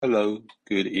Hello,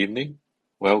 good evening.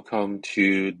 Welcome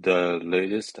to the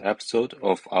latest episode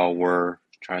of our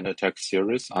China Tech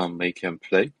series on Make and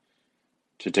Play.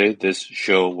 Today, this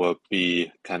show will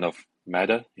be kind of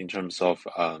meta in terms of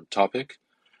topic,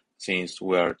 since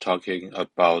we're talking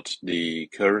about the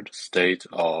current state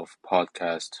of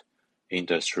podcast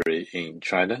industry in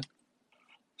China.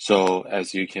 So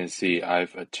as you can see,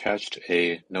 I've attached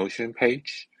a Notion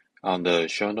page on the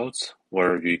show notes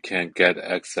where you can get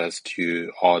access to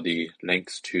all the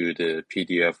links to the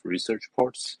PDF research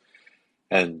reports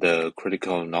and the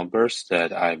critical numbers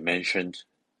that I mentioned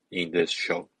in this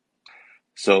show.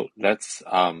 So let's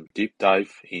deep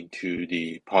dive into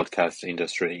the podcast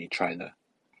industry in China.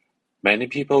 Many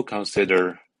people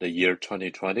consider the year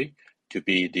 2020 to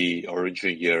be the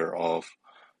origin year of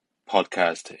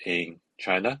podcast in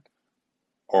China,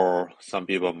 or some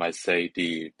people might say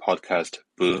the podcast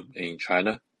boom in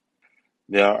China.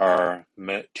 There are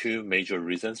two major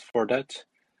reasons for that.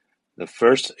 The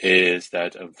first is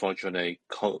that unfortunately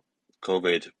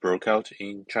COVID broke out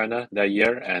in China that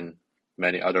year and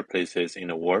many other places in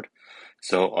the world.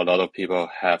 So a lot of people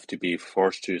have to be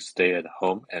forced to stay at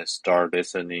home and start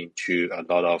listening to a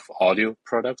lot of audio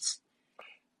products.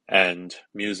 And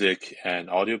music and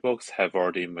audiobooks have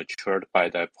already matured by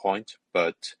that point,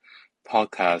 but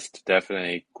podcast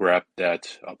definitely grabbed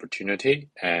that opportunity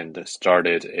and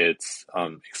started its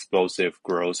explosive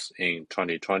growth in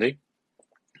 2020.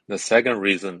 The second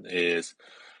reason is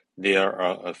there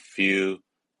are a few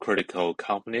critical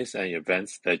companies and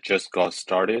events that just got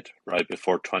started right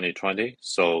before 2020,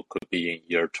 so could be in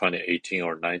year 2018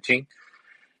 or 19.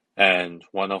 And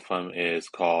one of them is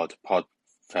called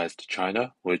PodFest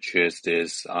China, which is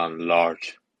this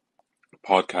large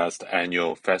podcast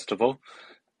annual festival,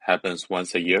 happens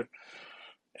once a year.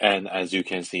 And as you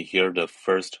can see here, the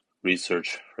first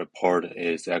research report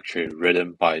is actually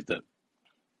written by them.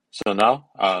 So now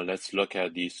let's look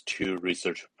at these two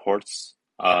research reports.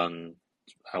 I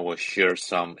will share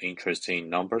some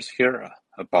interesting numbers here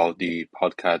about the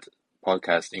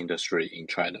podcast industry in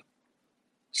China.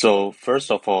 So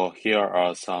first of all, here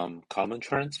are some common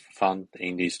trends found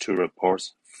in these two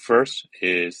reports. First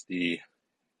is the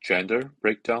gender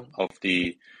breakdown of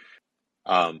the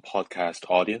podcast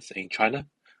audience in China.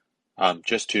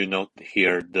 Just to note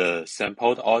here, the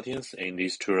sampled audience in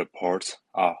these two reports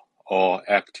are all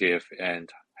active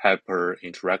and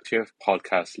hyper-interactive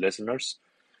podcast listeners.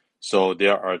 So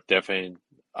there are definitely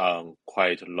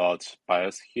quite a lot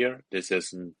bias here. This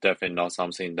is definitely not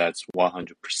something that's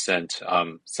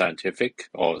 100% scientific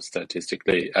or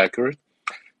statistically accurate,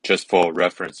 just for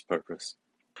reference purpose.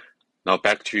 Now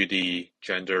back to the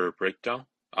gender breakdown.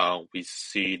 We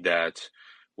see that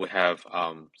we have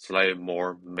slightly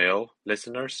more male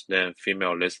listeners than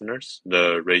female listeners.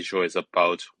 The ratio is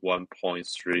about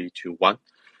 1.3 to 1.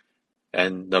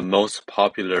 And the most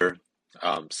popular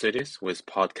cities with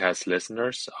podcast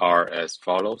listeners are as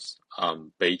follows: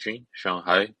 Beijing,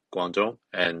 Shanghai, Guangdong,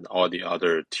 and all the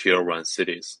other tier 1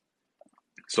 cities.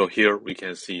 So here we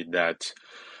can see that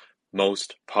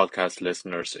most podcast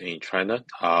listeners in China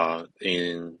are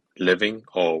living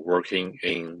or working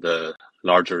in the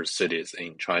larger cities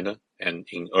in China and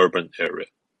in urban area.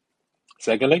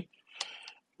 Secondly,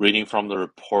 reading from the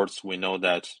reports, we know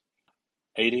that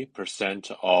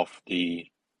 80% of the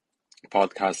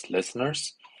podcast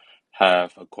listeners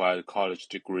have acquired college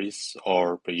degrees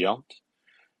or beyond,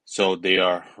 so they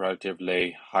are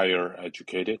relatively higher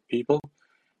educated people.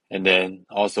 And then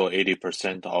also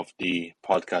 80% of the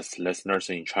podcast listeners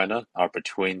in China are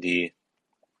between the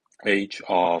age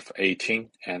of 18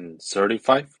 and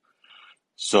 35.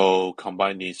 So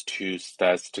combine these two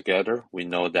stats together, we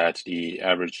know that the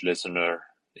average listener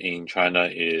in China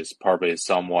is probably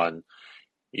someone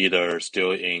either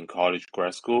still in college,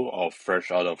 grad school, or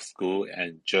fresh out of school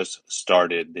and just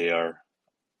started their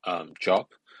job.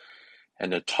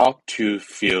 And the top two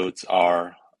fields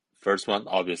are, first one,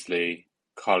 obviously,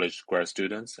 college grad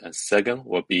students, and second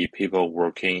will be people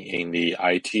working in the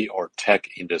IT or tech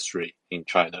industry in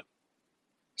China.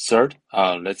 Third,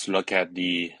 let's look at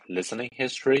the listening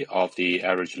history of the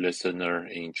average listener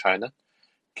in China.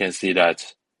 You can see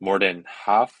that more than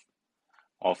half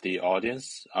of the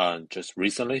audience just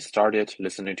recently started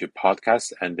listening to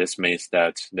podcasts, and this means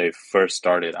that they first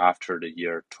started after the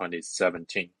year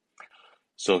 2017.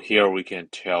 So here we can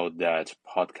tell that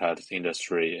podcast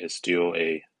industry is still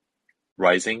a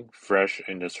rising, fresh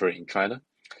industry in China.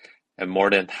 And more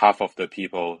than half of the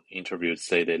people interviewed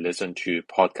say they listen to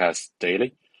podcasts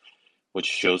daily, which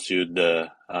shows you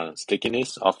the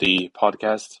stickiness of the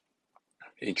podcast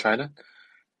in China.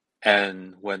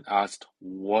 And when asked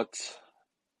what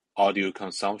audio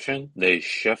consumption they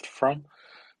shift from,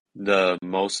 the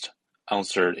most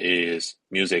answered is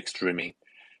music streaming.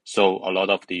 So a lot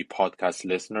of the podcast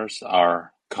listeners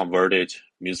are converted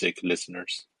music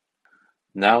listeners.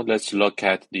 Now let's look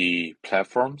at the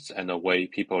platforms and the way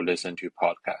people listen to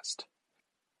podcasts.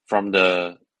 From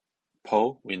the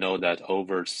poll, we know that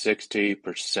over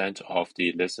 60% of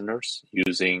the listeners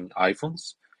using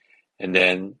iPhones, and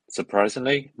then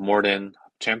surprisingly, more than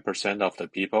 10% of the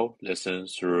people listen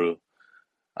through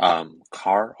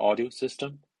car audio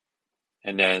system.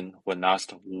 And then when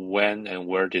asked when and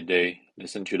where did they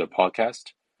listen to the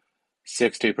podcast,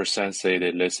 60% say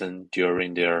they listen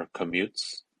during their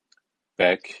commutes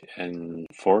back and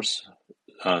forth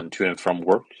to and from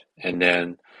work, and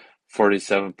then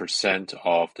 47%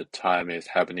 of the time is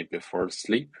happening before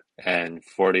sleep, and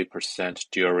 40%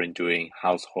 during doing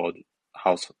household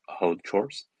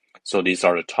chores. So these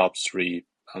are the top three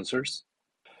answers.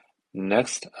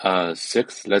 Next,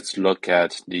 six, let's look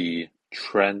at the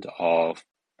trend of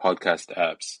podcast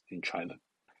apps in China.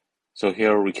 So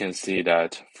here we can see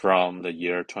that from the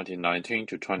year 2019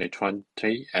 to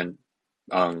 2020 and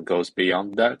goes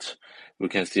beyond that, we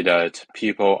can see that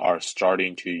people are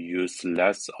starting to use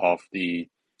less of the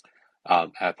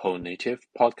Apple native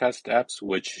podcast apps,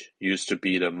 which used to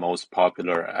be the most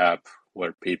popular app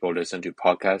where people listen to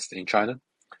podcasts in China.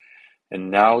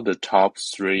 And now the top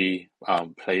three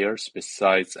players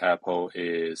besides Apple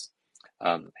is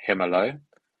Himalaya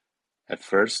at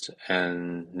first,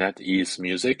 and NetEase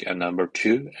Music at number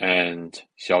two, and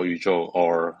小宇宙,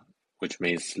 or which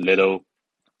means Little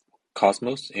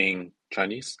Cosmos in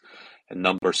Chinese, at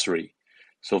number three.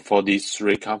 So for these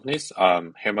three companies,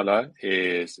 Himalaya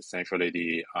is essentially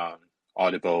the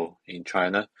Audible in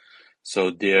China.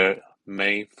 So their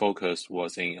main focus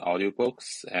was in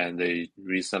audiobooks, and they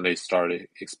recently started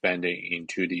expanding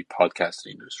into the podcast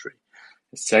industry.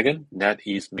 Second,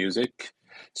 NetEase Music.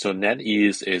 So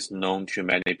NetEase is known to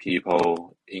many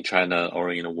people in China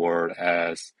or in the world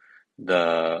as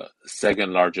the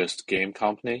second largest game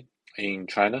company in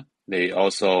China. They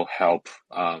also help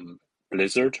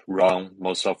Blizzard run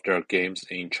most of their games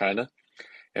in China.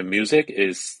 And music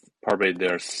is probably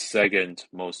their second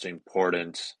most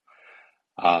important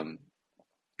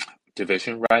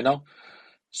division right now.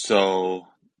 So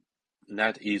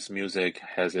NetEase Music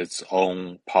has its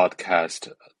own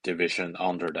podcast division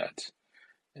under that.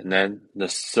 And then the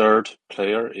third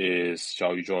player is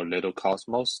小宇宙 Little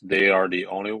Cosmos. They are the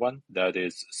only one that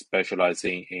is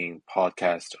specializing in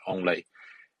podcast only.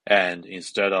 And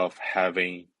instead of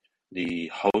having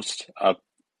the host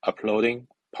uploading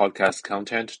podcast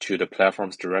content to the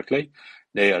platforms directly,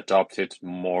 they adopted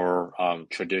more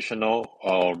traditional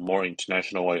or more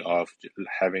international way of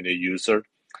having the user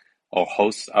or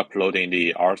hosts uploading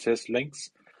the artist links.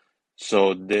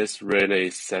 So this really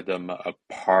set them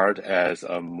apart as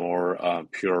a more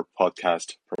pure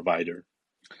podcast provider.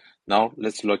 Now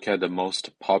let's look at the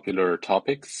most popular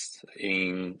topics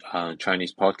in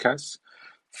Chinese podcasts.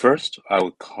 First, I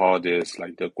would call this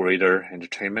like the greater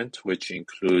entertainment, which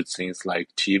includes things like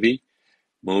TV,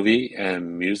 movie,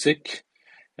 and music,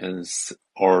 and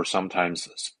or sometimes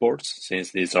sports,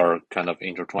 since these are kind of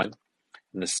intertwined.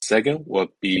 And the second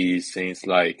would be things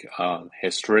like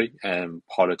history and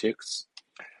politics.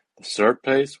 The third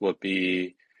place would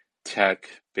be tech,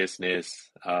 business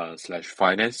slash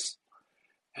finance.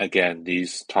 Again,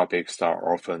 these topics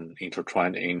are often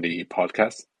intertwined in the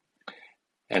podcast.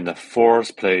 And the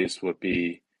fourth place would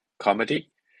be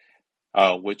comedy,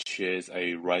 which is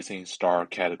a rising star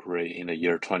category in the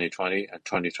year 2020 and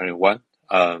 2021.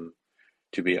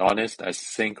 To be honest, I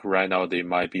think right now they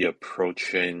might be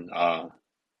approaching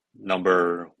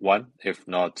number one, if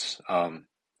not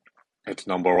it's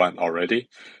number one already.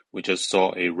 We just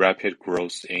saw a rapid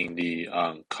growth in the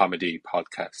comedy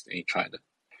podcast in China.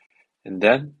 And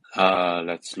then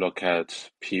let's look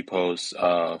at people's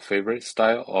favorite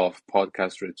style of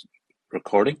podcast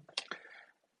recording.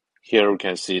 Here we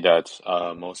can see that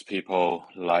most people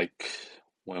like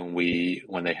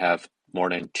when they have more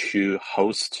than two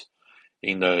hosts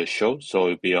in the show, so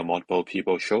it'd be a multiple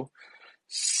people show.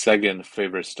 Second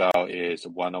favorite style is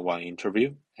one-on-one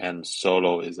interview, and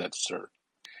solo is at third.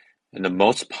 And the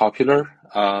most popular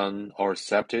or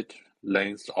accepted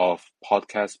length of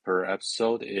podcast per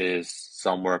episode is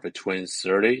somewhere between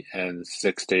 30 and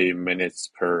 60 minutes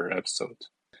per episode.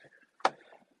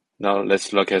 Now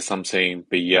let's look at something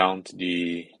beyond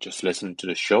the just listen to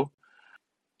the show.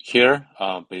 Here,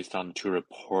 based on two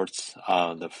reports,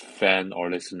 the fan or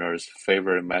listener's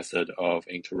favorite method of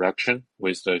interaction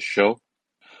with the show.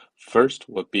 First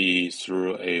would be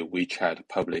through a WeChat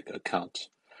public account.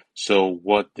 So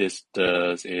what this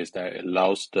does is that it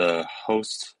allows the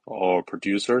hosts or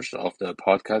producers of the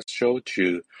podcast show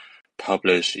to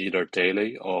publish either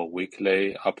daily or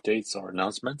weekly updates or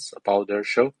announcements about their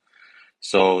show.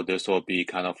 So this will be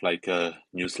kind of like a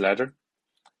newsletter.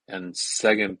 And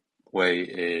second way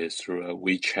is through a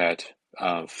WeChat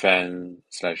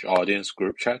fan/audience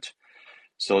group chat.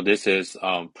 So this is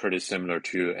pretty similar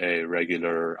to a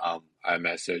regular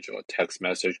iMessage or text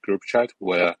message group chat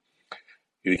where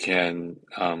you can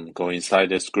go inside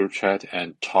this group chat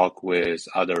and talk with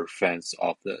other fans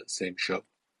of the same show.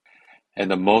 And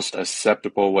the most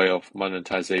acceptable way of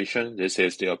monetization, this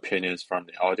is the opinions from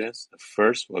the audience. The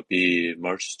first would be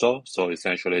merch store. So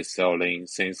essentially selling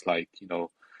things like,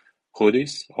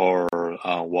 hoodies or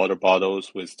water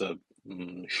bottles with the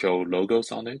show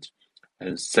logos on it.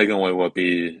 And second way would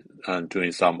be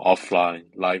doing some offline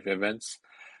live events.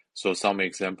 So some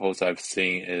examples I've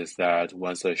seen is that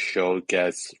once a show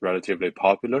gets relatively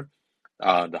popular,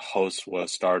 the host will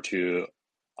start to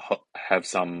have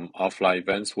some offline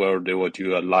events where they will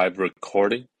do a live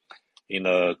recording in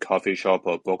a coffee shop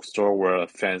or bookstore where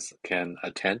fans can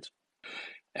attend.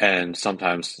 And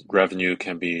sometimes revenue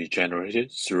can be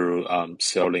generated through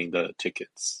selling the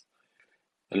tickets.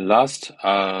 And last,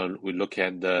 we look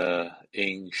at the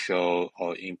in-show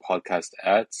or in-podcast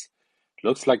ads.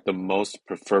 Looks like the most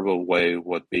preferable way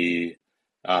would be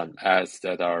ads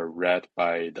that are read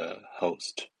by the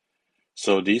host.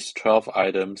 So these 12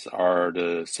 items are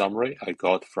the summary I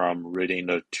got from reading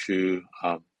the two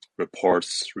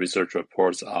research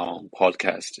reports on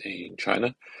podcasts in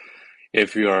China.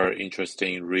 If you are interested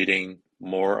in reading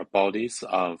more about these,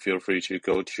 feel free to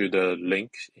go to the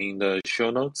link in the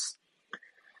show notes.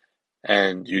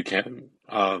 And you can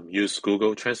use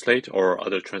Google Translate or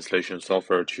other translation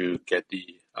software to get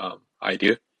the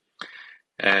idea.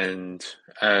 And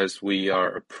as we are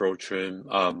approaching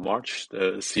March,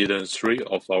 the season 3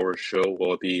 of our show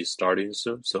will be starting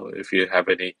soon. So if you have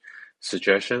any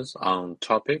suggestions on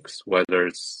topics, whether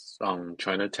it's on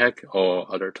China Tech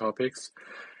or other topics,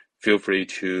 feel free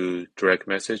to direct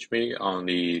message me on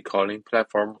the calling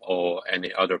platform or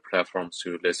any other platforms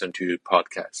to listen to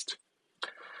podcast.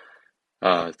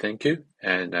 Thank you,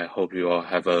 and I hope you all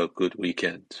have a good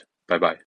weekend. Bye bye.